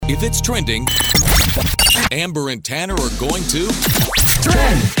If it's trending, Amber and Tanner are going to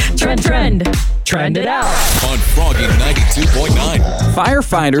Trend it out. on Froggy 92.9.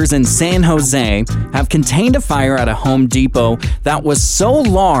 Firefighters in San Jose have contained a fire at a Home Depot that was so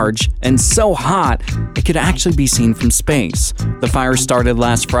large and so hot it could actually be seen from space. The fire started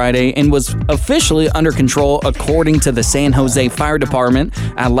last Friday and was officially under control according to the San Jose Fire Department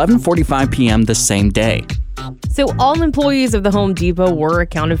at 11:45 p.m. the same day. So all employees of the Home Depot were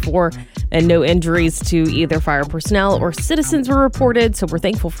accounted for, and no injuries to either fire personnel or citizens were reported, so we're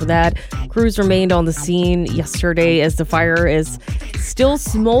thankful for that. Crews remained on the scene yesterday as the fire is still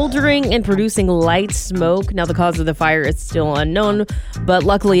smoldering and producing light smoke. Now, the cause of the fire is still unknown, but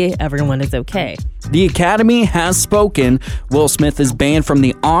luckily everyone is okay. The Academy has spoken. Will Smith is banned from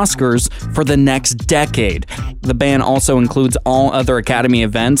the Oscars for the next decade. The ban also includes all other Academy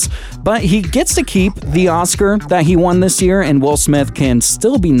events, but he gets to keep the Oscar that he won this year, and Will Smith can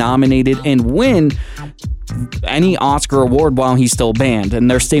still be nominated and win any Oscar award while he's still banned. In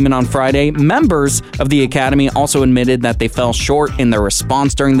their statement on Friday, members of the Academy also admitted that they fell short in their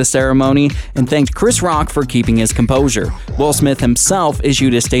response during the ceremony and thanked Chris Rock for keeping his composure. Will Smith himself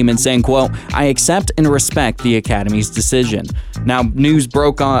issued a statement saying, quote, "I accept and respect the Academy's decision." Now, news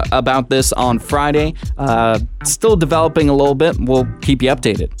broke about this on Friday. Still developing a little bit. We'll keep you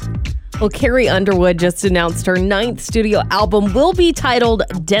updated. Well, Carrie Underwood just announced her 9th studio album will be titled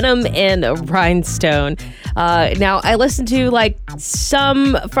Denim and Rhinestone. Now, I listened to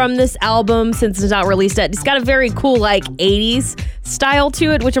some from this album since it's not released yet. It's got a very cool 80s style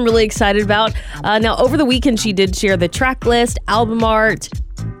to it, which I'm really excited about. Now, over the weekend, she did share the track list, album art,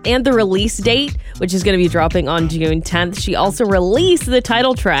 and the release date, which is going to be dropping on June 10th. She also released the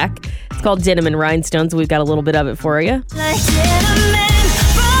title track. It's called Denim and Rhinestones. We've got a little bit of it for you.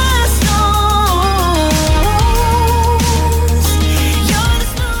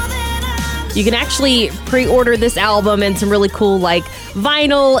 You can actually pre-order this album and some really cool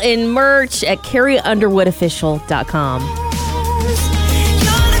vinyl and merch at carrieunderwoodofficial.com.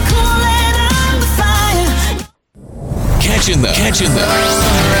 Catching them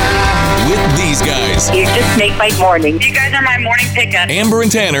with these guys. You just make my morning. You guys are my morning pickup. Amber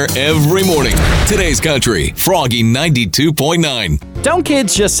and Tanner every morning. Today's Country, Froggy 92.9. Don't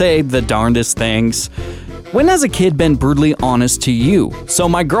kids just say the darndest things? When has a kid been brutally honest to you? So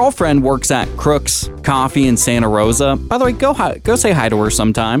my girlfriend works at Crooks Coffee in Santa Rosa. By the way, go say hi to her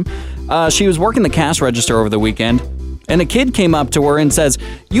sometime. She was working the cash register over the weekend, and a kid came up to her and says,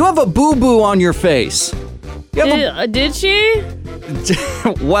 "You have a boo-boo on your face." Did she?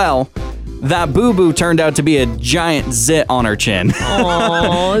 Well, that boo-boo turned out to be a giant zit on her chin.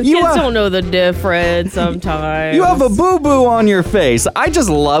 Oh, kids don't know the difference sometimes. You have a boo-boo on your face. I just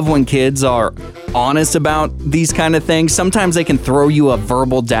love when kids are honest about these kind of things. Sometimes they can throw you a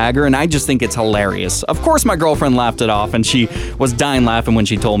verbal dagger, and I just think it's hilarious. Of course, my girlfriend laughed it off, and she was dying laughing when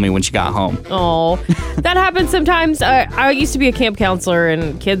she told me when she got home. Oh, that happens sometimes. I used to be a camp counselor,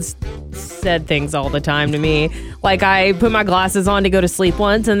 and kids said things all the time to me. I put my glasses on to go to sleep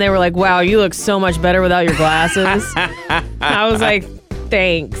once, and they were like, "Wow, you look so much better without your glasses." I was like,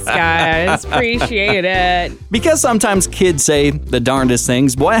 "Thanks, guys. Appreciate it." Because sometimes kids say the darndest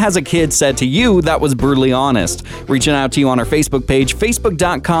things. What has a kid said to you that was brutally honest? Reaching out to you on our Facebook page,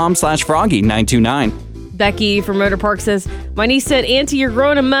 facebook.com/Froggy929. Becky from Motor Park says, "My niece said, 'Auntie, you're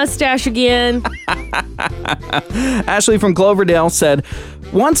growing a mustache again.'" Ashley from Cloverdale said,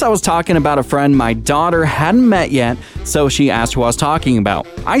 "Once I was talking about a friend my daughter hadn't met yet, so she asked who I was talking about.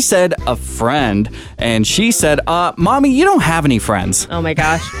 I said, a friend, and she said, Mommy, you don't have any friends." Oh my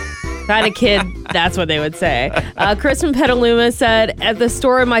gosh. If I had a kid, that's what they would say. Chris from Petaluma said, "At the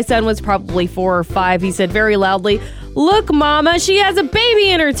store, my son was probably 4 or 5. He said very loudly, 'Look, Mama, she has a baby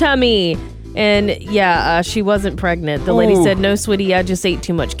in her tummy.' And yeah, she wasn't pregnant. The lady said, 'No, sweetie, I just ate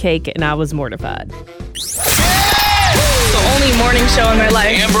too much cake,' and I was mortified." The only morning show in my life.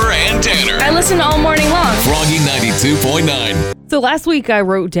 Amber and Tanner. I listen all morning long. Froggy 92.9. So last week I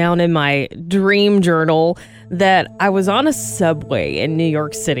wrote down in my dream journal that I was on a subway in New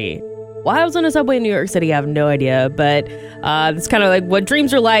York City. Why I was on a subway in New York City, I have no idea, but it's kind of what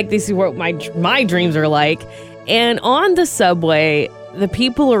dreams are like. This is what my dreams are like. And on the subway, the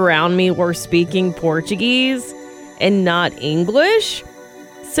people around me were speaking Portuguese and not English.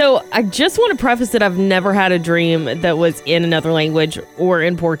 So I just want to preface that I've never had a dream that was in another language or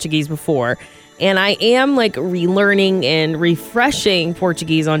in Portuguese before. And I am relearning and refreshing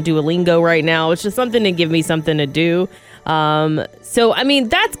Portuguese on Duolingo right now. It's just something to give me something to do. So, I mean,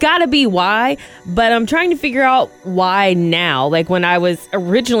 that's got to be why, but I'm trying to figure out why now. Like, when I was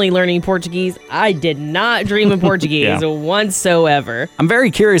originally learning Portuguese, I did not dream in Portuguese whatsoever. I'm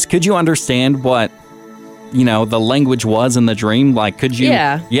very curious. Could you understand what, the language was in the dream? Like, could you?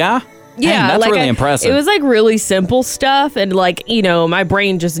 Yeah. Yeah? Yeah, Dang, that's really impressive. It was like really simple stuff, and like, my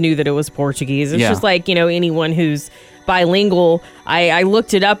brain just knew that it was Portuguese. It's just like, anyone who's bilingual, I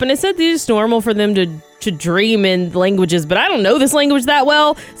looked it up and it said it's just normal for them to dream in languages, but I don't know this language that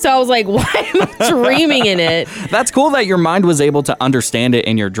well, so I was like, why am I dreaming in it? That's cool that your mind was able to understand it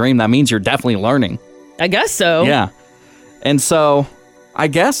in your dream. That means you're definitely learning. I guess so. Yeah. And so, I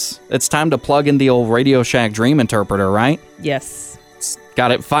guess it's time to plug in the old Radio Shack Dream Interpreter, right? Yes.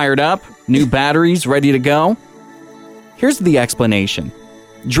 Got it fired up, new batteries ready to go. Here's the explanation.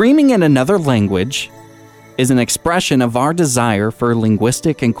 Dreaming in another language is an expression of our desire for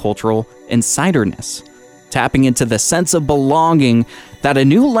linguistic and cultural insiderness, tapping into the sense of belonging that a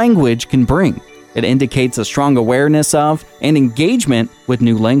new language can bring. It indicates a strong awareness of and engagement with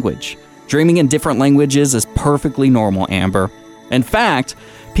new language. Dreaming in different languages is perfectly normal, Amber. In fact,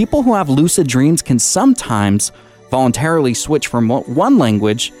 people who have lucid dreams can sometimes voluntarily switch from one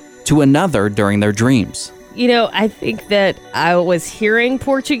language to another during their dreams. I think that I was hearing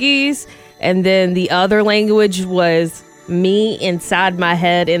Portuguese, and then the other language was me inside my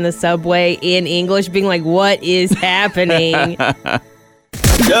head in the subway in English being like, what is happening? With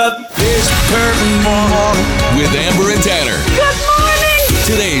Amber and Tanner. Good morning.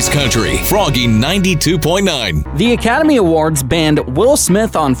 Today's Country, Froggy 92.9. The Academy Awards banned Will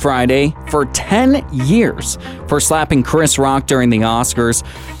Smith on Friday for 10 years for slapping Chris Rock during the Oscars.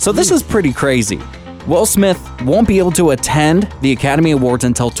 So this is pretty crazy. Will Smith won't be able to attend the Academy Awards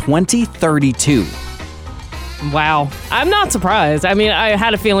until 2032. Wow. I'm not surprised. I mean, I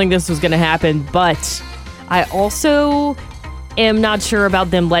had a feeling this was going to happen, but I also am not sure about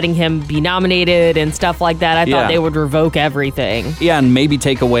them letting him be nominated and stuff like that. I thought they would revoke everything. Yeah, and maybe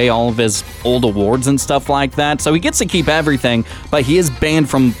take away all of his old awards and stuff like that. So he gets to keep everything, but he is banned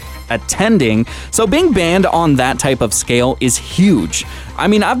from attending. So being banned on that type of scale is huge. I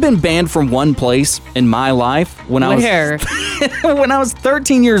mean, I've been banned from one place in my life. When I was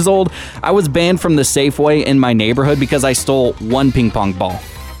 13 years old, I was banned from the Safeway in my neighborhood because I stole one ping pong ball.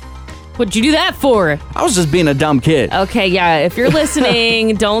 What'd you do that for? I was just being a dumb kid. Okay, yeah, if you're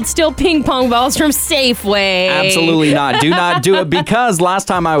listening, don't steal ping pong balls from Safeway. Absolutely not. Do not do it, because last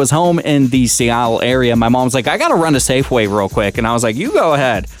time I was home in the Seattle area, my mom's like, I gotta run to Safeway real quick. And I was like, you go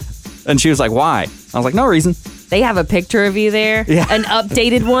ahead. And she was like, why? I was like, no reason. They have a picture of you there, an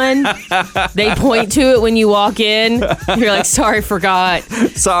updated one. They point to it when you walk in. You're like, sorry, forgot.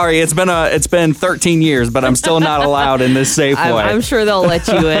 Sorry, it's been 13 years, but I'm still not allowed in this Safeway. I'm sure they'll let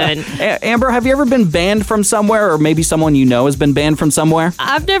you in. Amber, have you ever been banned from somewhere, or maybe someone you know has been banned from somewhere?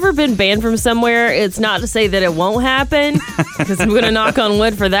 I've never been banned from somewhere. It's not to say that it won't happen, because I'm going to knock on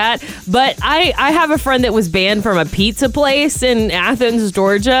wood for that. But I have a friend that was banned from a pizza place in Athens,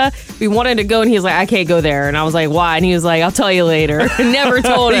 Georgia. We wanted to go, and he was like, I can't go there. And I was like, why? And he was like, I'll tell you later. Never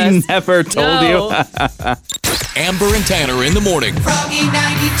told us. He never told you. Amber and Tanner in the morning. Froggy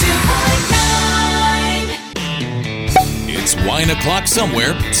 92.9. It's wine o'clock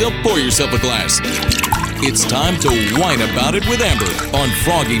somewhere, so pour yourself a glass. It's time to whine about it with Amber on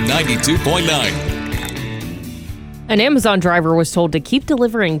Froggy 92.9. An Amazon driver was told to keep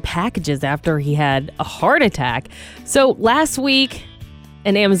delivering packages after he had a heart attack. So last week,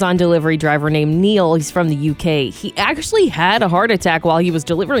 an Amazon delivery driver named Neil, he's from the UK, he actually had a heart attack while he was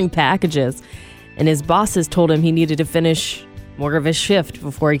delivering packages. And his bosses told him he needed to finish more of his shift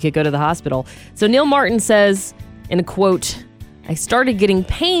before he could go to the hospital. So Neil Martin says, in a quote, I started getting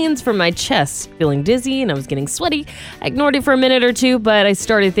pains from my chest, feeling dizzy, and I was getting sweaty. I ignored it for a minute or two, but I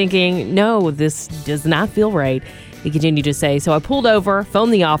started thinking, no, this does not feel right. He continued to say, so I pulled over,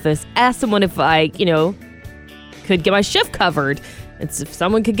 phoned the office, asked someone if I, could get my shift covered. If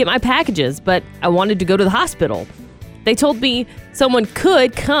someone could get my packages, but I wanted to go to the hospital. They told me someone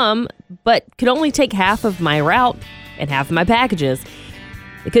could come, but could only take half of my route and half of my packages.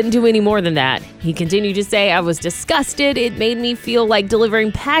 They couldn't do any more than that. He continued to say, I was disgusted. It made me feel like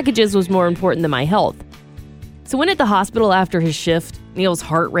delivering packages was more important than my health. So when at the hospital after his shift, Neil's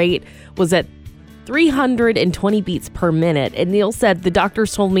heart rate was at 320 beats per minute. And Neil said, the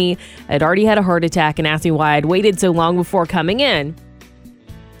doctors told me I'd already had a heart attack and asked me why I'd waited so long before coming in.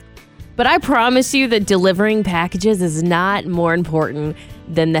 But I promise you that delivering packages is not more important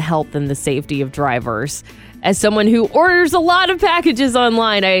than the health and the safety of drivers. As someone who orders a lot of packages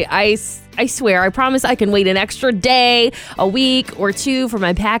online, I swear, I promise I can wait an extra day, a week or two for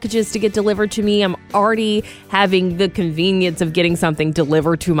my packages to get delivered to me. I'm already having the convenience of getting something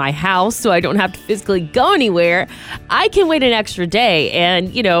delivered to my house, so I don't have to physically go anywhere. I can wait an extra day,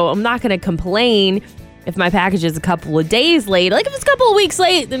 and, I'm not going to complain if my package is a couple of days late. Like, if it's a couple of weeks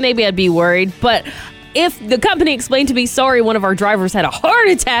late, then maybe I'd be worried, but if the company explained to me, sorry, one of our drivers had a heart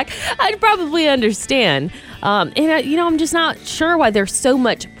attack, I'd probably understand. I'm just not sure why there's so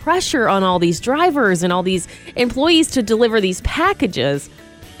much pressure on all these drivers and all these employees to deliver these packages.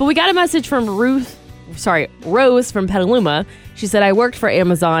 But we got a message from Rose from Petaluma. She said, I worked for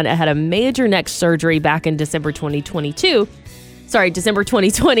Amazon. I had a major neck surgery back in December 2020.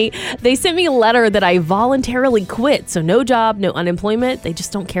 They sent me a letter that I voluntarily quit. So no job, no unemployment. They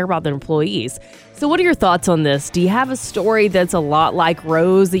just don't care about their employees. So what are your thoughts on this? Do you have a story that's a lot like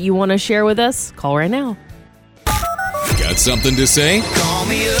Rose that you want to share with us? Call right now. Got something to say? Call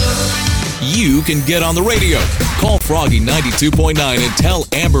me up. You can get on the radio. Call Froggy 92.9 and tell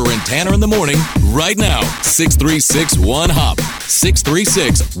Amber and Tanner in the morning right now. 636-1HOP.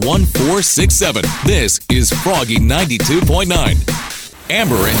 636-1467. This is Froggy 92.9.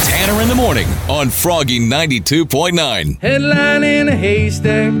 Amber and Tanner in the morning on Froggy 92.9. Headline in a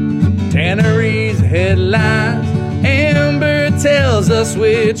haystack. Tanner reads headlines. Amber tells us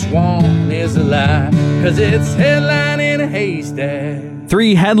which one is a lie. 'Cause it's headline in a haystack.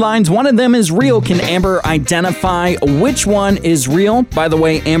 3 headlines. One of them is real. Can Amber identify which one is real? By the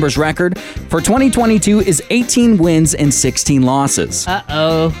way, Amber's record for 2022 is 18 wins and 16 losses.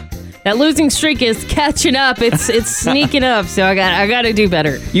 Uh-oh. That losing streak is catching up. It's sneaking up, so I got to do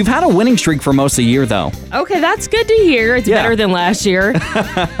better. You've had a winning streak for most of the year, though. Okay, that's good to hear. It's better than last year.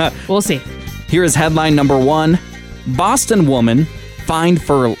 We'll see. Here is headline number 1. Boston woman fined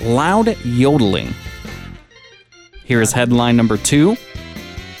for loud yodeling. Here is headline number 2.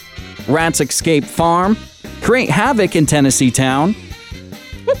 Rats escape farm, create havoc in Tennessee town.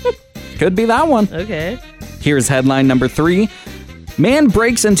 Could be that one. Okay. Here's headline number 3. Man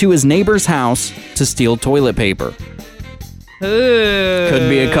breaks into his neighbor's house to steal toilet paper. Ooh. Could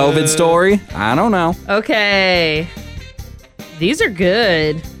be a COVID story. I don't know. Okay. These are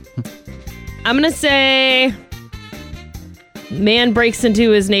good. I'm going to say man breaks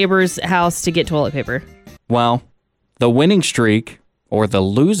into his neighbor's house to get toilet paper. Well, the winning streak or the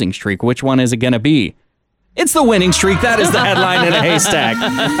losing streak, which one is it going to be? It's the winning streak. That is the headline in a haystack.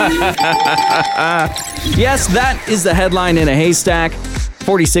 Yes, that is the headline in a haystack.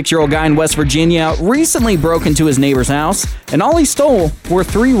 46-year-old guy in West Virginia recently broke into his neighbor's house, and all he stole were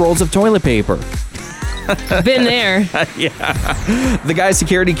 3 rolls of toilet paper. Been there. Yeah. The guy's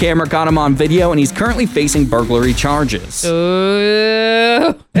security camera caught him on video, and he's currently facing burglary charges.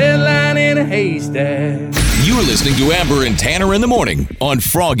 Headline in a haystack. You're listening to Amber and Tanner in the morning on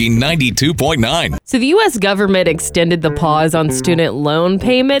Froggy 92.9. So the U.S. government extended the pause on student loan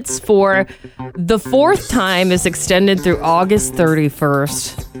payments for the 4th time. Is extended through August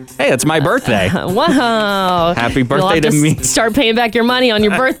 31st. Hey, it's my birthday. Wow. Happy birthday You'll have to me. Start paying back your money on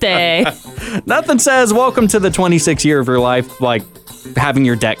your birthday. Nothing says welcome to the 26th year of your life like having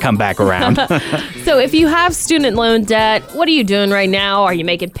your debt come back around. So if you have student loan debt, what are you doing right now? Are you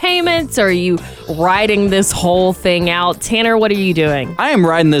making payments? Or are you riding this whole thing out? Tanner, what are you doing? I am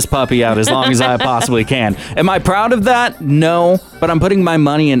riding this puppy out as long as I possibly can. Am I proud of that? No, but I'm putting my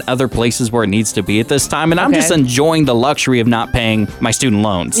money in other places where it needs to be at this time, and I'm just enjoying the luxury of not paying my student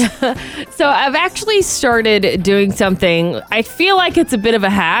loans. So I've actually started doing something. I feel like it's a bit of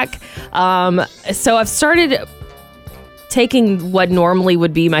a hack. So I've started taking what normally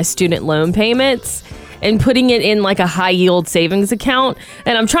would be my student loan payments and putting it in like a high yield savings account.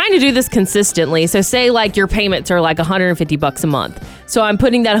 And I'm trying to do this consistently. So say like your payments are like $150 a month. So I'm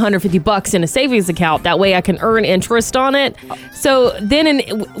putting that $150 in a savings account. That way I can earn interest on it. So then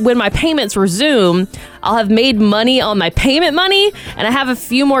when my payments resume, I'll have made money on my payment money, and I have a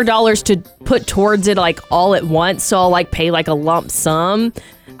few more dollars to put towards it like all at once. So I'll like pay like a lump sum.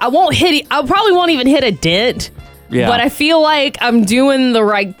 I probably won't even hit a dent. Yeah. But I feel like I'm doing the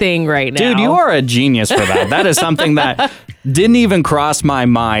right thing right now. Dude, you are a genius for that. That is something that didn't even cross my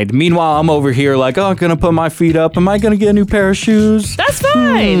mind. Meanwhile, I'm over here like, oh, I'm going to put my feet up. Am I going to get a new pair of shoes? That's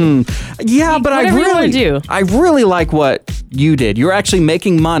fine. Yeah, but I really like what you did. You're actually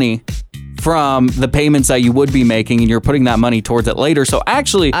making money from the payments that you would be making, and you're putting that money towards it later. So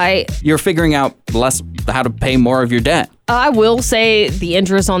actually, you're figuring out how to pay more of your debt. I will say the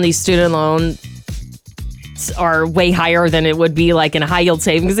interest on these student loan rates are way higher than it would be like in a high yield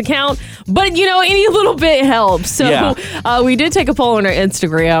savings account. But, any little bit helps. So we did take a poll on our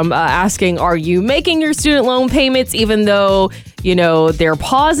Instagram asking, are you making your student loan payments even though, they're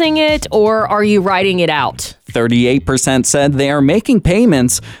pausing it, or are you writing it out? 38% said they are making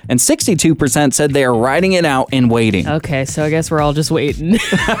payments, and 62% said they are writing it out and waiting. Okay, so I guess we're all just waiting.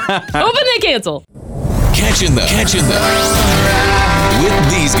 Hoping they cancel. Catching them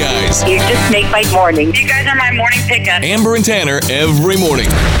with these guys. You just make my morning. You guys are my morning pickup. Amber and Tanner every morning.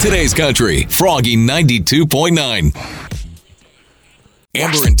 Today's Country, Froggy 92.9.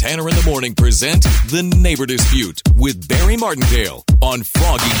 Amber and Tanner in the morning present The Neighbor Dispute with Barry Martindale on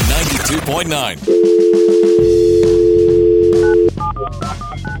Froggy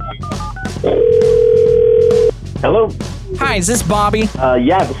 92.9. Hello. Hi, is this Bobby?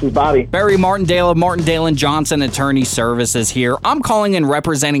 Yeah, this is Bobby. Barry Martindale of Martindale & Johnson Attorney Services here. I'm calling in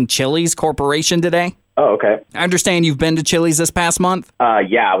representing Chili's Corporation today. Oh, okay. I understand you've been to Chili's this past month?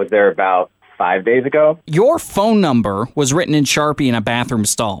 Yeah, I was there about 5 days ago. Your phone number was written in Sharpie in a bathroom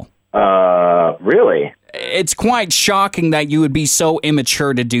stall. Really? It's quite shocking that you would be so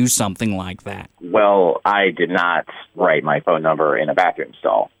immature to do something like that. Well, I did not write my phone number in a bathroom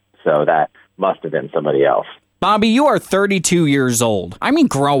stall, so that must have been somebody else. Bobby, you are 32 years old. I mean,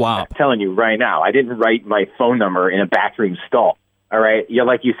 grow up. I'm telling you right now, I didn't write my phone number in a bathroom stall. All right? Yeah,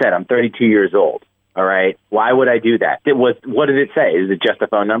 like you said, I'm 32 years old. All right? Why would I do that? What did it say? Is it just a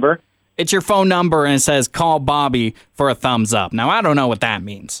phone number? It's your phone number, and it says, call Bobby for a thumbs up. Now, I don't know what that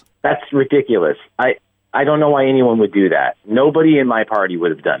means. That's ridiculous. I don't know why anyone would do that. Nobody in my party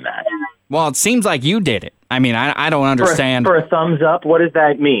would have done that. Well, it seems like you did it. I mean, I don't understand. For a thumbs up? What does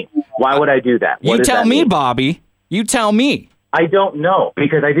that mean? Why would I do that? You tell me, Bobby. You tell me. I don't know,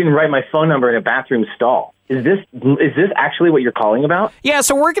 because I didn't write my phone number in a bathroom stall. Is this actually what you're calling about? Yeah,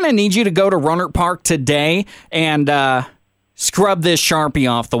 so we're going to need you to go to Rohnert Park today and scrub this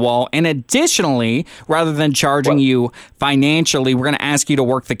Sharpie off the wall. And additionally, rather than charging you financially, we're going to ask you to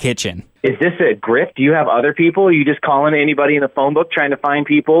work the kitchen. Is this a grift? Do you have other people? Are you just calling anybody in the phone book trying to find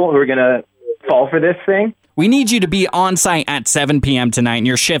people who are going to fall for this thing? We need you to be on site at 7 p.m. tonight, and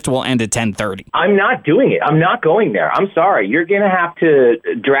your shift will end at 10:30. I'm not doing it. I'm not going there. I'm sorry. You're going to have to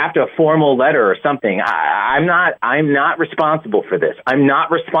draft a formal letter or something. I'm not responsible for this. I'm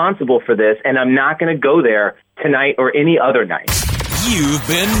not responsible for this, and I'm not going to go there tonight or any other night. You've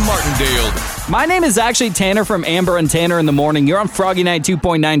been Martindale. My name is actually Tanner from Amber and Tanner in the Morning. You're on Froggy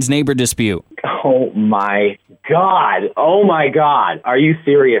 92.9's Neighbor Dispute. Oh, my God. Oh, my God. Are you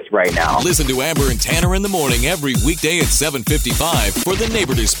serious right now? Listen to Amber and Tanner in the Morning every weekday at 7:55 for The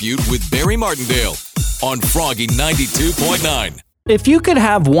Neighbor Dispute with Barry Martindale on Froggy 92.9. If you could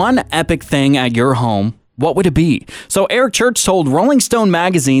have one epic thing at your home, what would it be? So Eric Church told Rolling Stone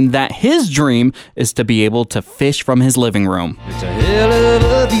magazine that his dream is to be able to fish from his living room. It's a hell of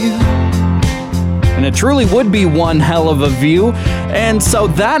a view. And it truly would be one hell of a view. And so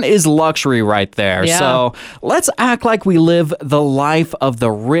that is luxury right there. Yeah. So let's act like we live the life of the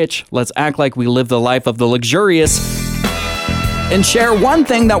rich. Let's act like we live the life of the luxurious. And share one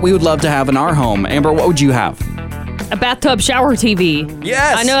thing that we would love to have in our home. Amber, what would you have? A bathtub shower TV.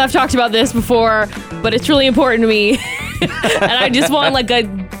 Yes. I know I've talked about this before, but it's really important to me. And I just want like a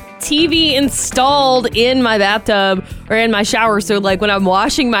TV installed in my bathtub or in my shower. So like when I'm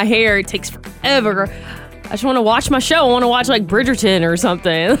washing my hair, it takes forever. I just want to watch my show. I want to watch like Bridgerton or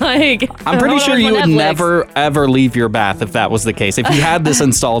something. Like I'm pretty sure you would Netflix. never, ever leave your bath if that was the case. If you had this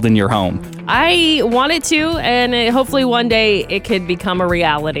installed in your home. I want it to, and hopefully one day it could become a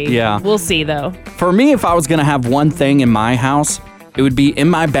reality. Yeah. We'll see, though. For me, if I was going to have one thing in my house, it would be in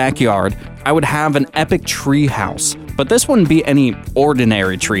my backyard. I would have an epic tree house. But this wouldn't be any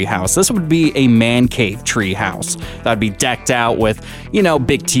ordinary tree house. This would be a man cave tree house. That'd be decked out with,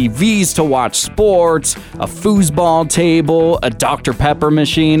 big TVs to watch sports, a foosball table, a Dr. Pepper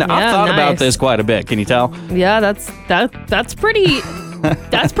machine. I've thought about this quite a bit. Can you tell? Yeah, that's pretty...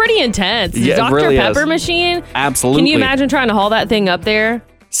 That's pretty intense. Yeah, Dr. it really Pepper is. machine? Absolutely. Can you imagine trying to haul that thing up there?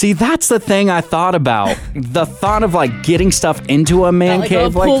 See, that's the thing I thought about. The thought of getting stuff into a man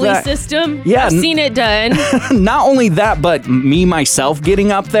cave a pulley like that. system? Yeah. I've seen it done. Not only that, but me myself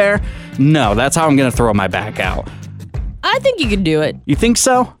getting up there. No, that's how I'm going to throw my back out. I think you can do it. You think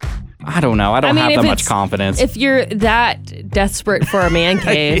so? I don't know. I don't have that much it's- confidence. If you're that desperate for a man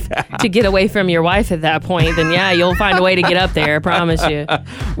cave to get away from your wife at that point, then yeah, you'll find a way to get up there. I promise you.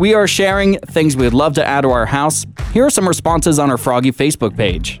 We are sharing things we'd love to add to our house. Here are some responses on our Froggy Facebook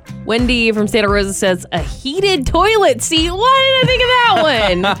page. Wendy from Santa Rosa says a heated toilet seat. Why did I think of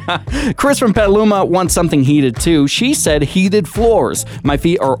that one? Chris from Petaluma wants something heated too. She said heated floors. My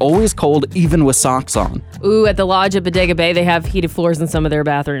feet are always cold even with socks on. Ooh, at the lodge at Bodega Bay, they have heated floors in some of their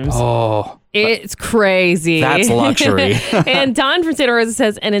bathrooms. Oh. It's crazy. That's luxury. And Don from Santa Rosa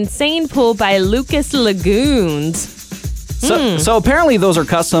says an insane pool by Lucas Lagoons. So apparently those are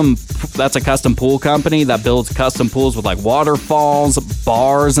that's a custom pool company that builds custom pools with like waterfalls,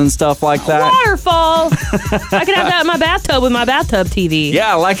 bars, and stuff like that. Waterfall. I could have that in my bathtub with my bathtub TV.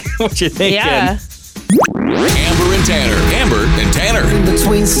 Yeah, I like what you're thinking. Yeah. Amber and Tanner. In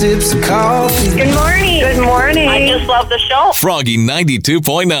between sips of coffee. Good morning. Good morning. I just love the show. Froggy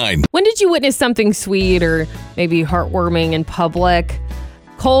 92.9. When did you witness something sweet or maybe heartwarming in public?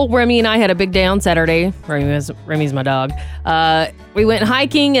 Cole, Remy, and I had a big day on Saturday. Remy's my dog. We went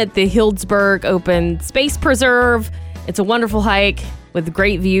hiking at the Healdsburg Open Space Preserve. It's a wonderful hike with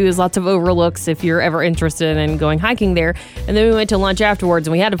great views, lots of overlooks if you're ever interested in going hiking there. And then we went to lunch afterwards,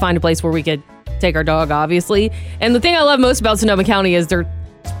 and we had to find a place where we could take our dog, obviously. And the thing I love most about Sonoma County is there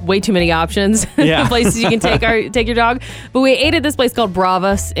are way too many options. Yeah. Places you can take your dog. But we ate at this place called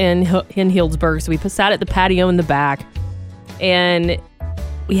Bravas in Healdsburg. So we sat at the patio in the back, and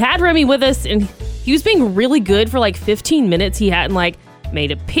we had Remy with us, and he was being really good for like 15 minutes. He hadn't like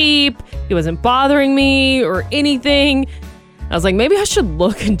made a peep. He wasn't bothering me or anything. I was like, maybe I should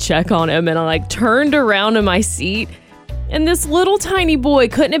look and check on him. And I like turned around in my seat, and this little tiny boy,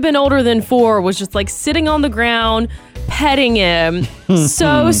 couldn't have been older than 4, was just like sitting on the ground, petting him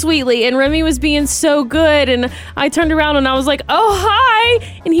so sweetly. And Remy was being so good. And I turned around and I was like, oh,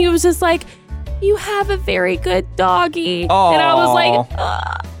 hi. And he was just like, you have a very good doggy. Aww. And I was like,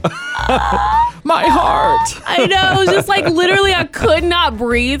 my heart. I know. It was just like literally I could not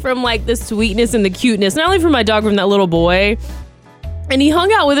breathe from like the sweetness and the cuteness. Not only from my dog, from that little boy. And he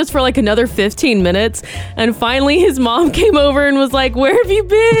hung out with us for like another 15 minutes. And finally his mom came over and was like, where have you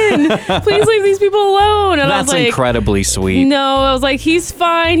been? Please leave these people alone. And I was That's like, incredibly sweet. no, I was like, he's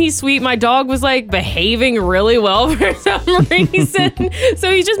fine. He's sweet. My dog was like behaving really well for some reason. So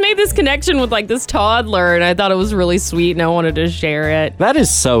he just made this connection with like this toddler. And I thought it was really sweet, and I wanted to share it. That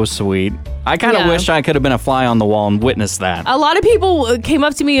is so sweet. I kind of wish I could have been a fly on the wall and witnessed that. A lot of people came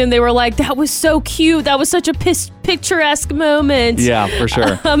up to me and they were like, that was so cute. That was such a picturesque moment. Yeah, for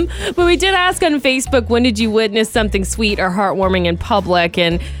sure. But we did ask on Facebook, when did you witness something sweet or heartwarming in public?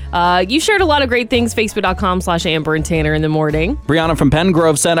 And you shared a lot of great things, facebook.com/Amber and Tanner in the morning. Brianna from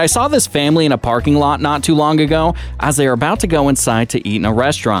Pengrove said, I saw this family in a parking lot not too long ago as they were about to go inside to eat in a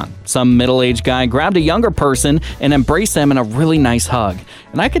restaurant. Some middle-aged guy grabbed a younger person and embraced them in a really nice hug.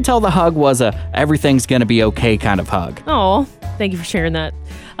 And I could tell the hug was a everything's gonna be okay kind of hug. Oh, thank you for sharing that.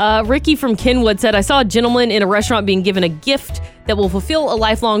 Ricky from Kenwood said, I saw a gentleman in a restaurant being given a gift that will fulfill a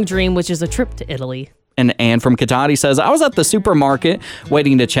lifelong dream, which is a trip to Italy. And Ann from Katati says, I was at the supermarket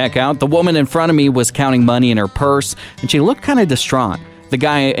waiting to check out. The woman in front of me was counting money in her purse, and she looked kind of distraught. The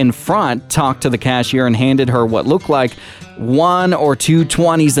guy in front talked to the cashier and handed her what looked like 1 or 2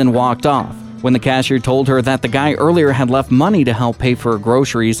 20s and walked off. When the cashier told her that the guy earlier had left money to help pay for her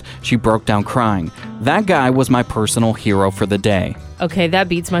groceries, she broke down crying. That guy was my personal hero for the day. Okay, that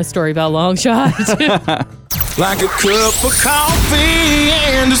beats my story about long shot. Like a cup of coffee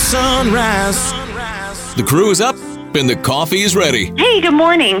and a sunrise. The crew is up and the coffee is ready. Hey, good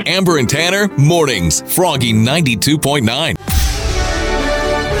morning. Amber and Tanner, mornings. Froggy 92.9.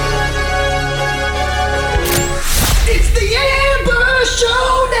 It's the Amber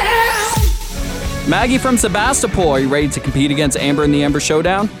Showdown. Maggie from Sebastopol, are you ready to compete against Amber in the Amber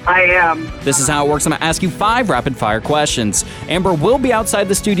Showdown? I am. This is how it works. I'm going to ask you 5 rapid-fire questions. Amber will be outside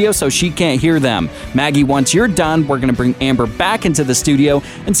the studio, so she can't hear them. Maggie, once you're done, we're going to bring Amber back into the studio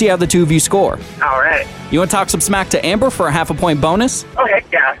and see how the two of you score. All right. You want to talk some smack to Amber for a half-a-point bonus? Okay,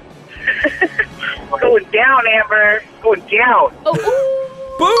 yeah. Going down, Amber. Going down.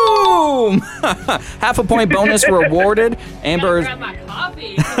 Boom! Half-a-point bonus rewarded. Amber. Grab my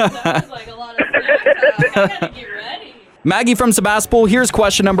coffee. That was like a lot of snacks. I gotta get ready. Maggie from Sebastopol, here's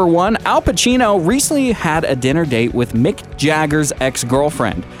question number 1. Al Pacino recently had a dinner date with Mick Jagger's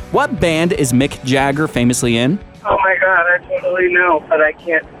ex-girlfriend. What band is Mick Jagger famously in? Oh, my God. I totally know, but I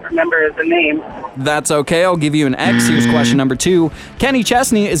can't remember the name. That's okay. I'll give you an X. Here's question number 2. Kenny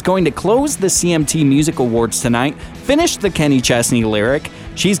Chesney is going to close the CMT Music Awards tonight. Finish the Kenny Chesney lyric.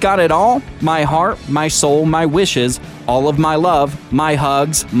 She's got it all. My heart, my soul, my wishes, all of my love, my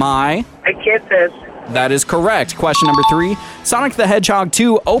hugs, my... I get this. That is correct. Question number 3. Sonic the Hedgehog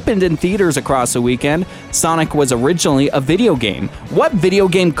 2 opened in theaters across the weekend. Sonic was originally a video game. What video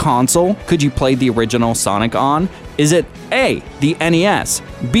game console could you play the original Sonic on? Is it A, the NES,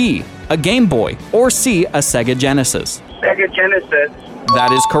 B, a Game Boy, or C, a Sega Genesis? Sega Genesis.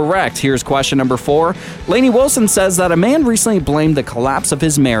 That is correct. Here's question number 4. Lainey Wilson says that a man recently blamed the collapse of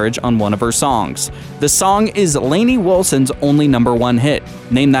his marriage on one of her songs. The song is Lainey Wilson's only number 1 hit.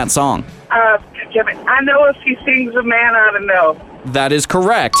 Name that song. I know if he sings a man ought to know. That is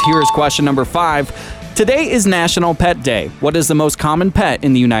correct. Here is question number 5. Today is National Pet Day. What is the most common pet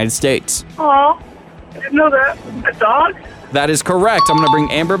in the United States? Oh, I didn't know that. A dog? That is correct. I'm going to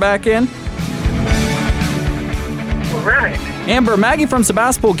bring Amber back in. All right. Amber, Maggie from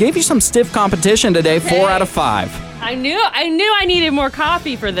Sebastopol gave you some stiff competition today, 4 out of 5. I knew I needed more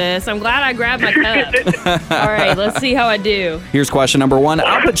coffee for this. I'm glad I grabbed my cup. All right, let's see how I do. Here's question number 1.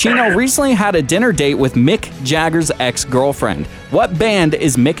 Al Pacino recently had a dinner date with Mick Jagger's ex-girlfriend. What band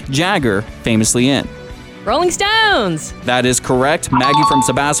is Mick Jagger famously in? Rolling Stones. That is correct. Maggie from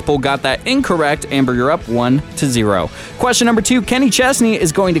Sebastopol got that incorrect. Amber, you're up 1-0. Question number 2. Kenny Chesney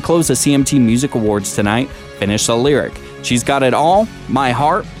is going to close the CMT Music Awards tonight. Finish the lyric. She's got it all. My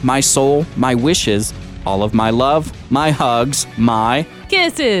heart, my soul, my wishes, all of my love, my hugs, my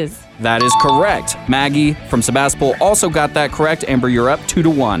Kisses. That is correct. Maggie from Sebastopol also got that correct. Amber, you're up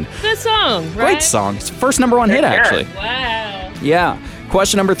 2-1. Good song, right? Great song. It's first number 1 hit, actually. Wow. Yeah.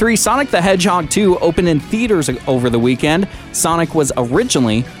 Question number 3. Sonic the Hedgehog 2 opened in theaters over the weekend. Sonic was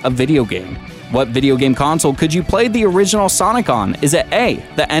originally a video game. What video game console could you play the original Sonic on? Is it A,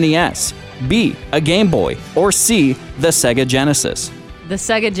 the NES, B, a Game Boy, or C, the Sega Genesis? The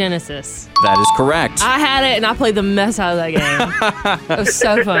Sega Genesis. That is correct. I had it and I played the mess out of that game. It was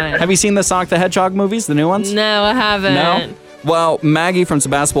so fun. Have you seen the Sonic the Hedgehog movies, the new ones? No, I haven't. No? Well, Maggie from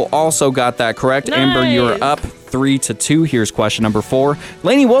Sebastopol also got that correct. Nice. Amber, you're up 3-2. Here's question number 4.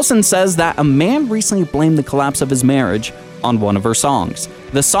 Lainey Wilson says that a man recently blamed the collapse of his marriage on one of her songs.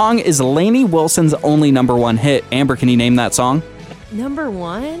 The song is Lainey Wilson's only number 1 hit. Amber, can you name that song? Number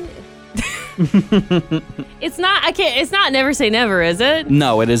 1? It's not Never Say Never, is it?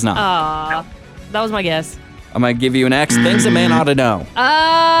 No, it is not. Aw, that was my guess. I'm going to give you an X. Things a man ought to know.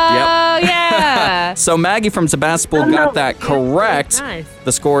 Oh, yeah. So Maggie from Sebastopol got that correct. Nice.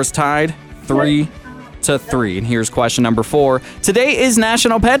 The score is tied 3-3. And here's question number 4. Today is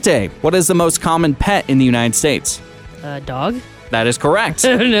National Pet Day. What is the most common pet in the United States? Dog? That is correct.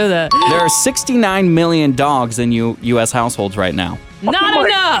 I don't know that. There are 69 million dogs in U.S. households right now. Not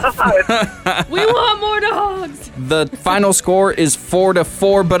enough. We want more dogs. The final score is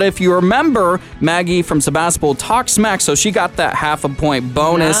 4-4, but if you remember, Maggie from Sebastopol talked smack, so she got that half a point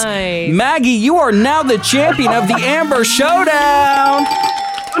bonus. Nice. Maggie, you are now the champion of the Amber Showdown.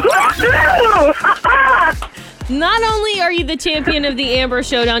 Not only are you the champion of the Amber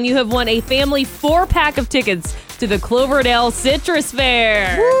Showdown, you have won a family 4-pack of tickets to the Cloverdale Citrus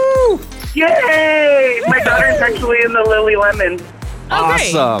Fair. Woo! Yay! My daughter's actually in the Lily Lemon.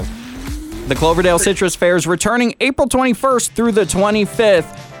 Awesome. The Cloverdale Citrus Fair is returning April 21st through the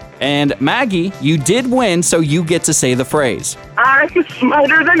 25th. And Maggie, you did win, so you get to say the phrase. I'm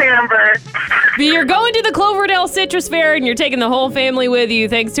smarter than Amber. But you're going to the Cloverdale Citrus Fair and you're taking the whole family with you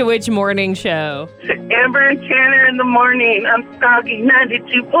thanks to which morning show? Amber and Tanner in the morning. I'm Froggy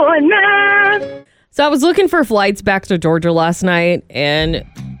 92.9. So I was looking for flights back to Georgia last night, and,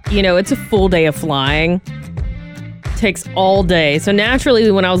 you know, it's a full day of flying. Takes all day. So naturally,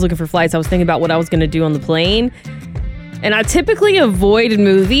 when I was looking for flights, I was thinking about what I was going to do on the plane. And I typically avoid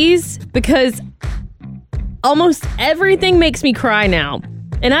movies because almost everything makes me cry now.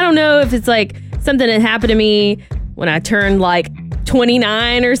 And I don't know if it's like something that happened to me when I turned like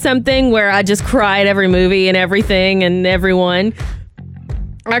 29 or something, where I just cry at every movie and everything and everyone.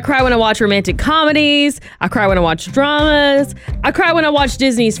 I cry when I watch romantic comedies. I cry when I watch dramas. I cry when I watch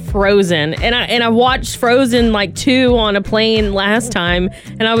Disney's Frozen. And I watched Frozen like 2 on a plane last time,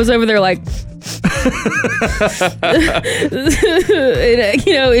 and I was over there like,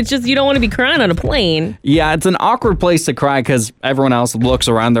 you know, it's just, you don't want to be crying on a plane. Yeah, it's an awkward place to cry because everyone else looks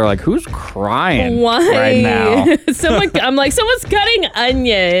around. They're like, who's crying Why? right now? I'm like, someone's cutting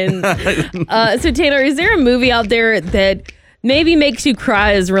onions. So Tanner, is there a movie out there that maybe makes you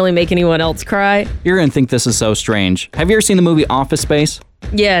cry doesn't really make anyone else cry? You're going to think this is so strange. Have you ever seen the movie Office Space?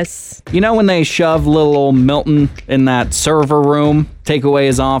 Yes. You know when they shove little old Milton in that server room, take away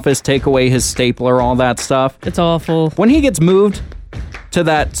his office, take away his stapler, all that stuff? It's awful. When he gets moved to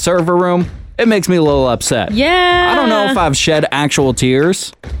that server room, it makes me a little upset. Yeah. I don't know if I've shed actual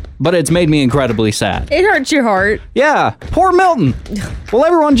tears, but it's made me incredibly sad. It hurts your heart. Yeah, poor Milton. Will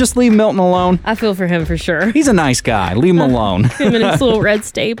everyone just leave Milton alone? I feel for him for sure. He's a nice guy. Leave him alone. Him and his little red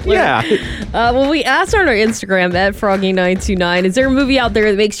stapler. Yeah. Well, we asked on our Instagram at Froggy929, is there a movie out there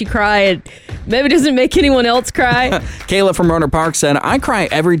that makes you cry and maybe doesn't make anyone else cry? Kayla from Roner Park said, I cry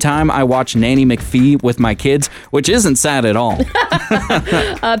every time I watch Nanny McPhee with my kids, which isn't sad at all.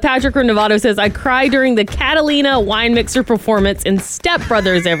 Patrick from Novato says, I cry during the Catalina wine mixer performance in Step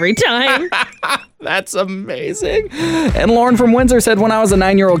Brothers every time. That's amazing. And Lauren from Windsor said, when I was a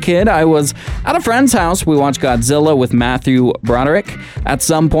 9-year-old kid, I was at a friend's house. We watched Godzilla with Matthew Broderick. At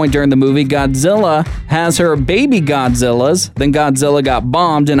some point during the movie, Godzilla has her baby Godzillas. Then Godzilla got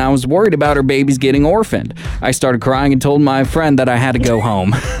bombed, and I was worried about her babies getting orphaned. I started crying and told my friend that I had to go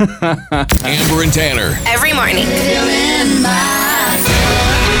home. Amber and Tanner. Every morning.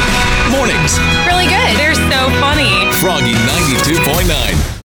 Mornings. Really good. They're so funny. Froggy 92.9.